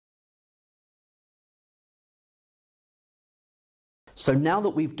So now that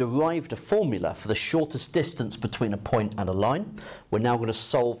we've derived a formula for the shortest distance between a point and a line, we're now going to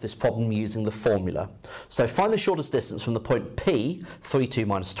solve this problem using the formula. So find the shortest distance from the point P, 3, 2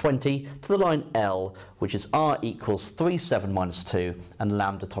 minus 20, to the line L, which is r equals 3, 7 minus 2, and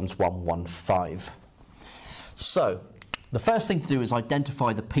lambda times 1, 1, 5. So the first thing to do is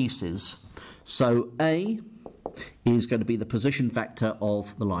identify the pieces. So A is going to be the position vector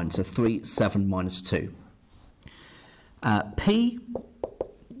of the line, so 3, 7 minus 2. P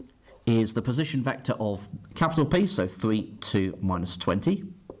is the position vector of capital P, so 3, 2 minus 20.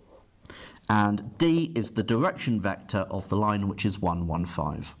 And D is the direction vector of the line, which is 1, 1,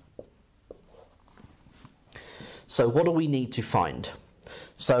 5. So what do we need to find?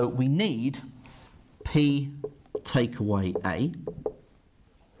 So we need P take away A.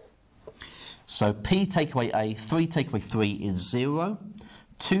 So P take away A, 3 take away 3 is 0.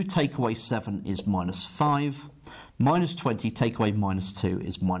 2 take away 7 is minus 5. Minus 20 take away minus 2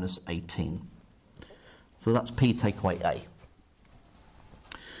 is minus 18. So that's P take away A.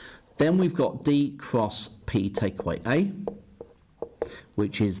 Then we've got D cross P take away A,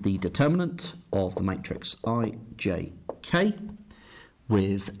 which is the determinant of the matrix I, J, K,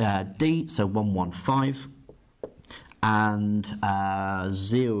 with D, so 1, 1, 5, and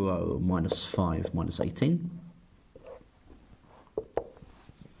 0 minus 5 minus 18.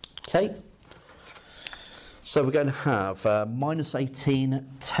 Okay. So we're going to have minus 18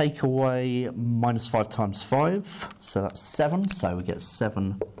 take away minus 5 times 5, so that's 7, so we get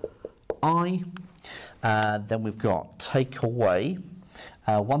 7i. Then we've got take away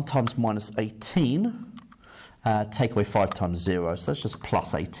 1 times minus 18, take away 5 times 0, so that's just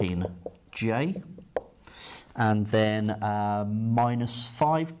plus 18j. And then minus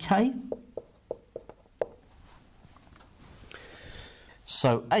 5k.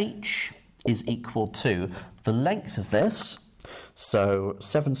 So h is equal to the length of this, so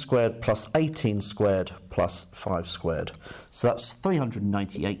 7 squared plus 18 squared plus 5 squared. So that's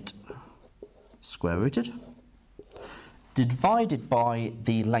 398 square rooted, divided by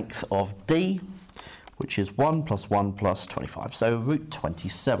the length of D, which is 1 plus 1 plus 25, so root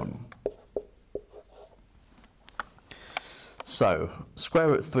 27. So square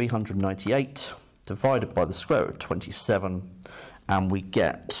root of 398 divided by the square root of 27, and we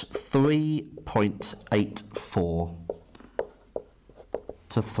get 3.84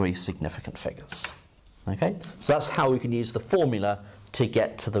 to 3 significant figures. Okay, so that's how we can use the formula to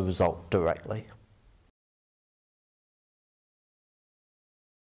get to the result directly.